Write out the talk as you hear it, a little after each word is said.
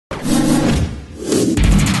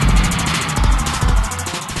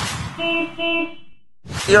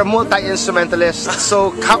you're a multi-instrumentalist.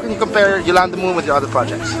 So how can you compare Yolanda Moon with your other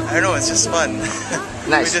projects? I don't know, it's just fun.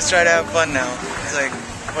 Nice. We just try to have fun now. It's like,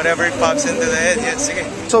 whatever pops into the head, yeah, sing it.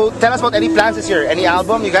 So tell us about any plans this year. Any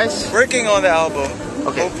album, you guys? Working on the album.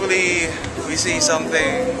 Okay. Hopefully, we see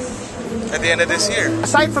something at the end of this year.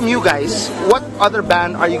 Aside from you guys, what other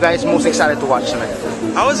band are you guys most excited to watch tonight?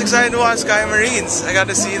 I was excited to watch Sky Marines. I got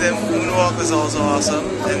to see them. Moonwalk was also awesome.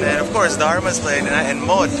 And then, of course, Dharma's playing and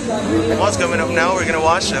Mod. Mod's coming up now. We're going to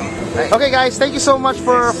watch them. Okay, guys, thank you so much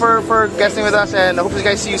for guesting with us, and I hope you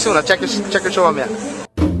guys see you soon. I'll check your show mamaya.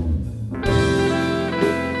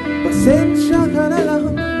 Pasensya ka na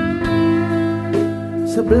lang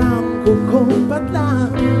sa blanco kong patlang,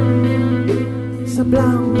 sa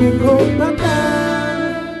blanco kong patlang.